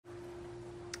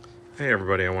Hey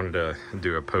everybody, I wanted to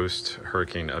do a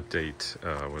post-hurricane update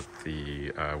with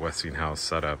the Westinghouse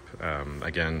setup.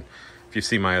 Again, if you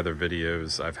see my other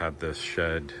videos, I've had this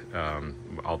shed,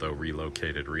 although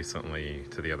relocated recently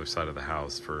to the other side of the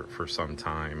house for some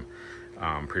time,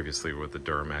 previously with the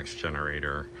Duramax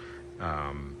generator,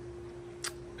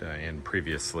 and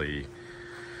previously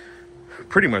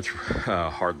pretty much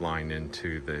hardline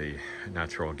into the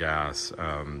natural gas.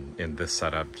 In this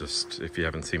setup, just if you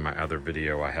haven't seen my other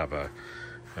video, I have a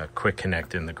quick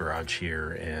connect in the garage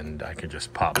here, and I can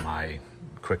just pop my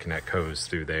quick connect hose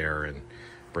through there and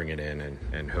bring it in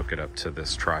and hook it up to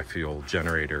this tri-fuel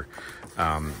generator.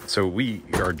 So we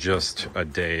are just a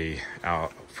day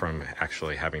out from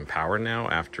actually having power now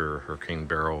after Hurricane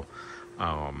Beryl,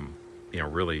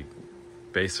 really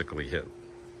basically hit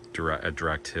a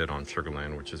direct hit on Sugar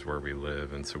Land, which is where we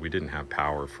live. And so we didn't have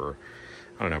power for,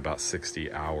 I don't know, about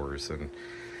 60 hours. And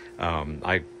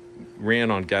I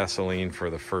ran on gasoline for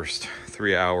the first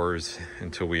 3 hours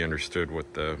until we understood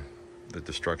what the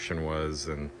destruction was.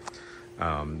 And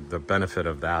the benefit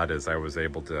of that is I was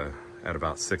able to, at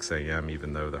about 6 a.m.,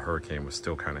 even though the hurricane was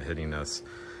still kind of hitting us,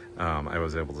 I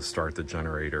was able to start the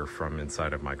generator from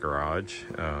inside of my garage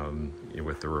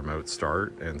with the remote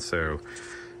start. And so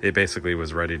it basically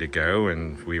was ready to go,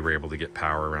 and we were able to get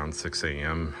power around 6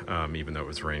 a.m., even though it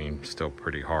was raining still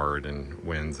pretty hard and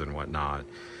winds and whatnot.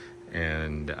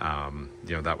 And,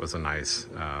 that was a nice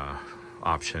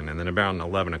option. And then about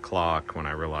 11 o'clock, when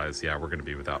I realized, we're going to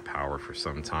be without power for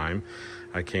some time,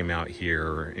 I came out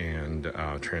here and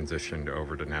transitioned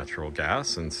over to natural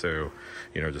gas. And so,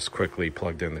 just quickly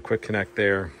plugged in the quick connect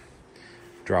there,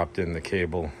 dropped in the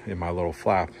cable in my little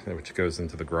flap, which goes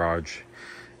into the garage.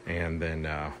 And then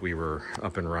we were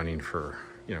up and running for,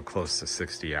 close to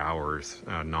 60 hours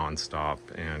nonstop.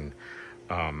 And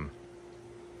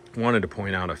wanted to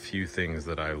point out a few things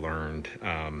that I learned.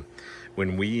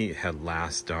 When we had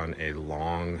last done a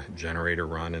long generator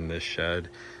run in this shed,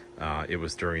 it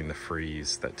was during the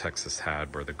freeze that Texas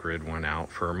had, where the grid went out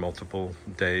for multiple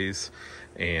days.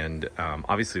 And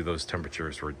obviously those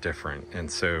temperatures were different. And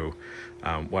so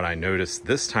what I noticed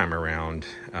this time around,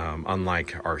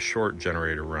 unlike our short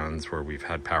generator runs where we've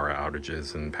had power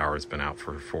outages and power's been out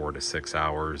for 4 to 6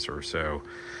 hours or so,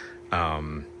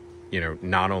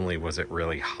 not only was it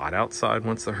really hot outside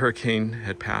once the hurricane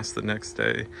had passed the next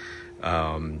day,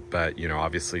 but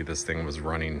obviously this thing was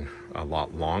running a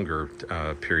lot longer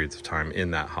periods of time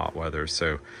in that hot weather.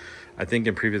 So I think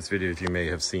in previous videos you may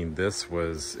have seen this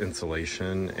was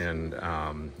insulation, and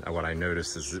what I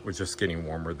noticed is it was just getting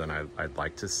warmer than I'd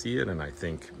like to see it. And I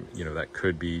think that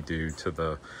could be due to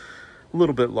the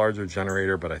little bit larger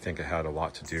generator, but I think it had a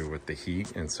lot to do with the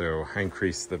heat. And so I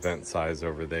increased the vent size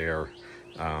over there,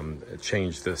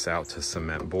 changed this out to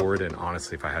cement board. And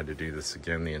honestly, if I had to do this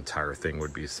again, the entire thing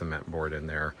would be cement board in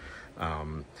there.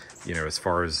 As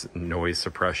far as noise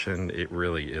suppression, it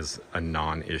really is a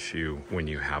non-issue when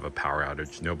you have a power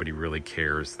outage. Nobody really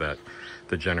cares that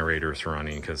the generator's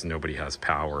running because nobody has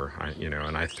power.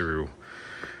 And I threw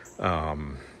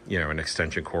an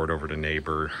extension cord over to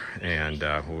neighbor, and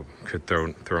could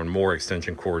throw more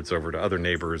extension cords over to other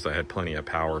neighbors. I had plenty of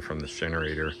power from this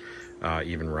generator,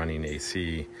 even running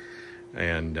AC.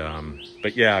 And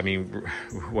but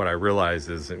what I realize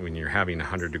is that when you're having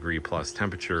 100-degree plus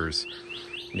temperatures,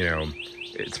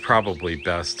 it's probably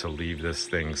best to leave this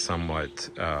thing somewhat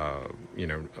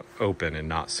open and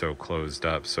not so closed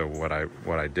up. So what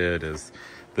I did is,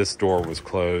 this door was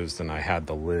closed and I had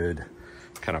the lid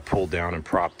kind of pulled down and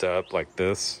propped up like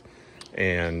this,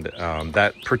 and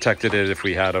that protected it if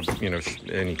we had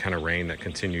any kind of rain that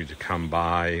continued to come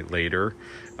by later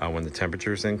when the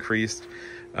temperatures increased.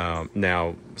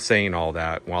 Now, saying all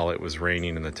that, while it was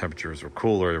raining and the temperatures were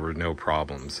cooler, there were no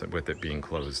problems with it being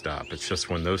closed up. It's just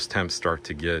when those temps start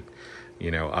to get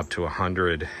up to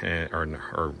 100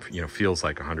 or feels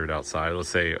like 100 outside, let's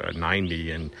say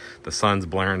 90, and the sun's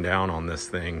blaring down on this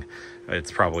thing,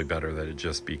 it's probably better that it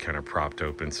just be kind of propped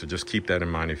open. So just keep that in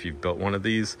mind if you've built one of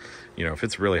these. If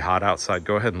it's really hot outside,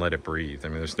 go ahead and let it breathe. I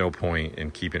mean, there's no point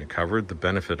in keeping it covered. The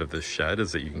benefit of this shed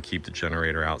is that you can keep the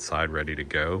generator outside ready to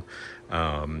go,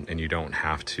 and you don't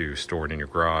have to store it in your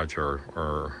garage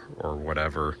or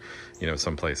whatever,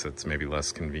 someplace that's maybe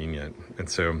less convenient. And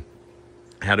so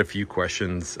I had a few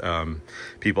questions.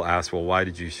 People asked, well, why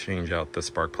did you change out the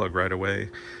spark plug right away?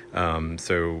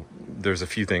 So there's a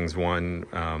few things. One,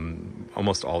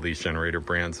 almost all these generator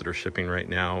brands that are shipping right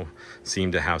now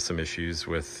seem to have some issues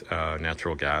with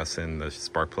natural gas in the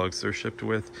spark plugs they're shipped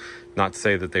with. Not to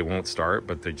say that they won't start,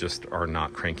 but they just are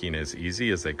not cranking as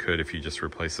easy as they could if you just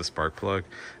replace the spark plug.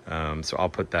 So I'll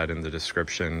put that in the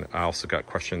description. I also got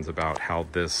questions about how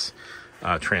this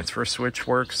transfer switch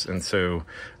works. And so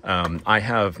I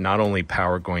have not only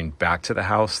power going back to the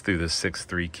house through the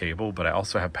 6.3 cable, but I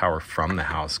also have power from the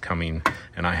house coming,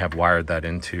 and I have wired that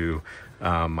into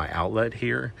my outlet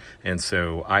here. And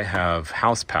so I have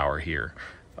house power here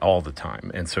all the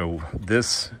time. And so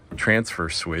this transfer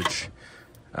switch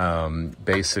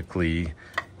basically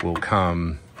will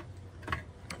come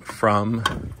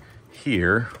from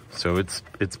here. So it's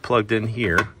plugged in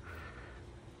here,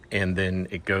 and then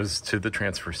it goes to the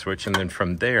transfer switch. And then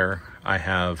from there, I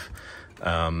have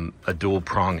a dual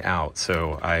prong out.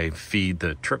 So I feed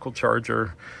the trickle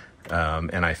charger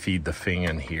and I feed the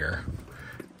fan here.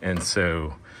 And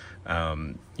so,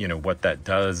 you know, what that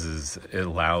does is it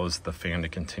allows the fan to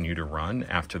continue to run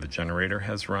after the generator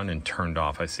has run and turned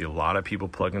off. I see a lot of people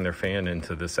plugging their fan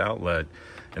into this outlet,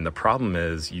 and the problem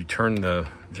is you turn the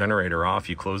generator off,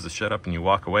 you close the shut up, and you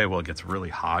walk away. Well, it gets really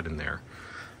hot in there.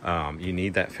 You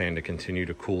need that fan to continue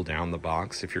to cool down the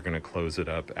box if you're going to close it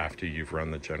up after you've run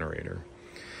the generator.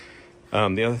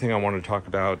 The other thing I want to talk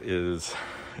about is,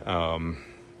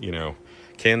 you know,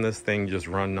 can this thing just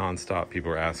run nonstop?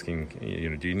 People are asking, you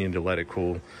know, do you need to let it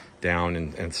cool down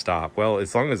and stop? Well,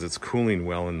 as long as it's cooling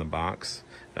well in the box,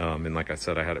 and like I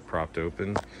said, I had it propped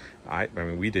open. I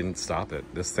mean, we didn't stop it.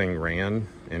 This thing ran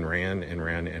and ran and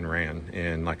ran and ran.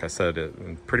 And like I said,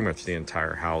 pretty much the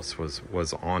entire house was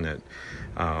on it.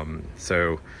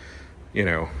 So, you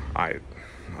know, I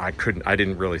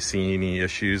didn't really see any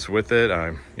issues with it.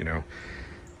 You know,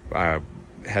 I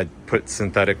had put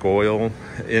synthetic oil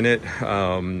in it,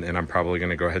 and I'm probably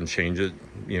going to go ahead and change it.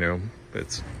 You know,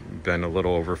 it's been a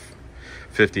little over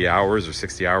 50 hours or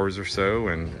 60 hours or so,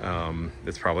 and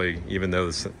it's probably, even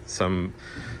though some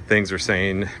things are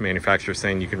saying, manufacturers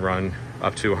saying you can run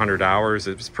up to 100 hours,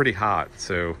 it's pretty hot.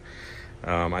 So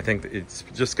I think it's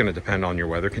just going to depend on your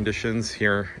weather conditions.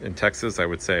 Here in Texas, I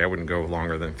would say I wouldn't go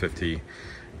longer than 50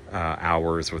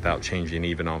 hours without changing,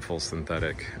 even on full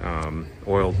synthetic.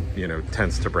 Oil, you know,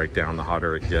 tends to break down the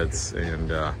hotter it gets,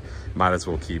 and might as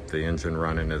well keep the engine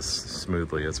running as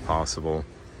smoothly as possible.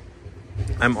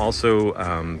 I'm also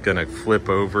gonna flip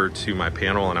over to my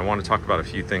panel, and I want to talk about a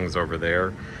few things over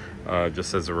there,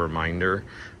 just as a reminder,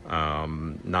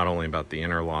 not only about the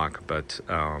interlock, but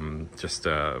just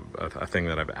a thing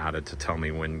that I've added to tell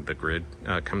me when the grid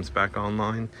comes back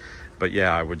online. But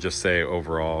yeah, I would just say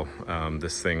overall,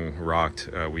 this thing rocked.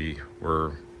 We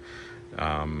were,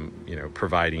 you know,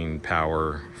 providing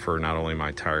power for not only my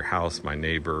entire house, my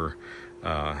neighbor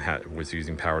was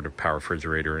using power to power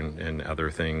refrigerator and other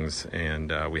things,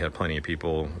 and we had plenty of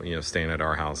people, you know, staying at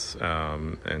our house,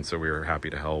 and so we were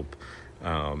happy to help.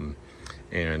 Yeah,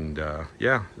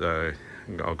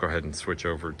 I'll go ahead and switch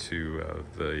over to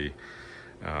the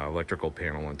electrical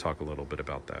panel and talk a little bit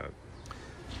about that.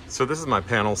 So this is my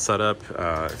panel setup.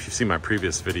 If you've seen my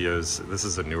previous videos, this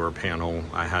is a newer panel.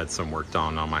 I had some work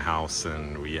done on my house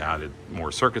and we added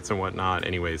more circuits and whatnot.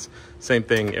 Anyways, same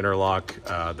thing, interlock.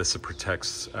 This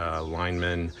protects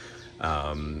linemen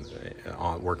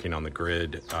working on the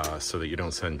grid, so that you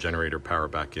don't send generator power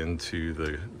back into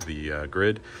the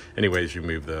grid. Anyways, you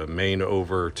move the main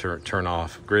over to turn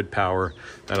off grid power.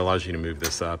 That allows you to move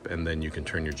this up, and then you can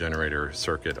turn your generator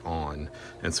circuit on.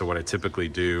 And so what I typically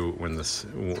do when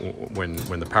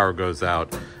the power goes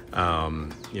out,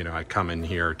 you know, I come in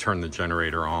here, turn the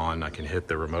generator on. I can hit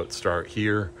the remote start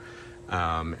here,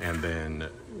 and then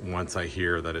once I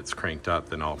hear that it's cranked up,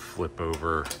 then I'll flip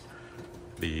over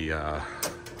the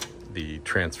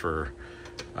transfer,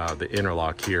 the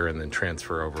interlock here, and then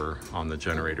transfer over on the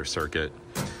generator circuit.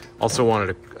 Also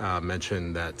wanted to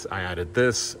mention that I added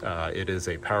this. It is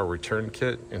a power return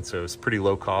kit, and so it's a pretty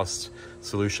low cost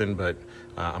solution, but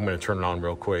I'm going to turn it on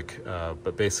real quick.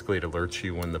 But basically it alerts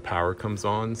you when the power comes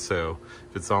on. So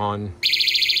if it's on,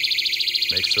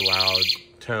 makes a loud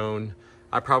tone.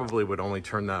 I probably would only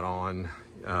turn that on,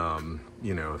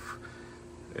 you know, if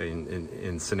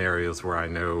in scenarios where I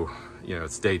know, you know,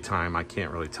 it's daytime, I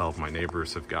can't really tell if my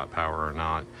neighbors have got power or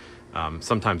not.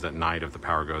 Sometimes at night, if the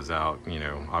power goes out, you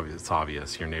know, it's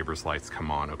obvious, your neighbor's lights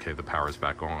come on, okay, the power's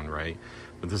back on, right?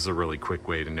 But this is a really quick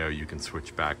way to know you can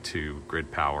switch back to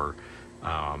grid power.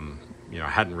 You know, I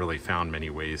hadn't really found many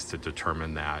ways to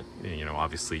determine that. You know,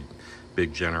 obviously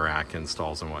big Generac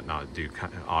installs and whatnot do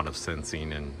kind of auto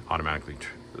sensing and automatically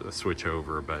switch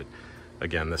over, but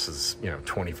again, this is, you know,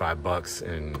 25 bucks,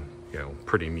 and, you know,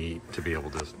 pretty neat to be able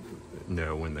to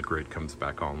know when the grid comes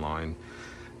back online.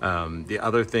 The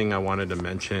other thing I wanted to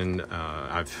mention,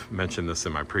 I've mentioned this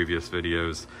in my previous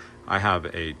videos, I have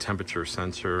a temperature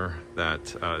sensor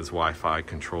that is Wi-Fi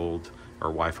controlled or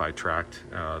Wi-Fi tracked,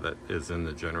 that is in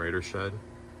the generator shed.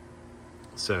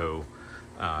 So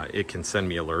it can send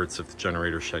me alerts if the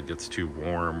generator shed gets too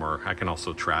warm, or I can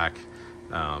also track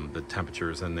the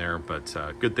temperatures in there. But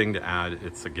good thing to add.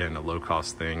 It's, again, a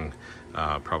low-cost thing,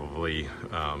 probably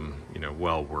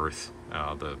well worth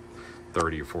the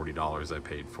 $30 or $40 I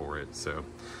paid for it. So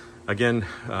again,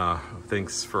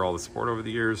 thanks for all the support over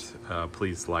the years.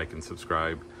 Please like and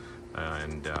subscribe,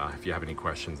 and if you have any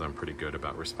questions, I'm pretty good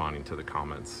about responding to the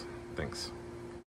comments. Thanks.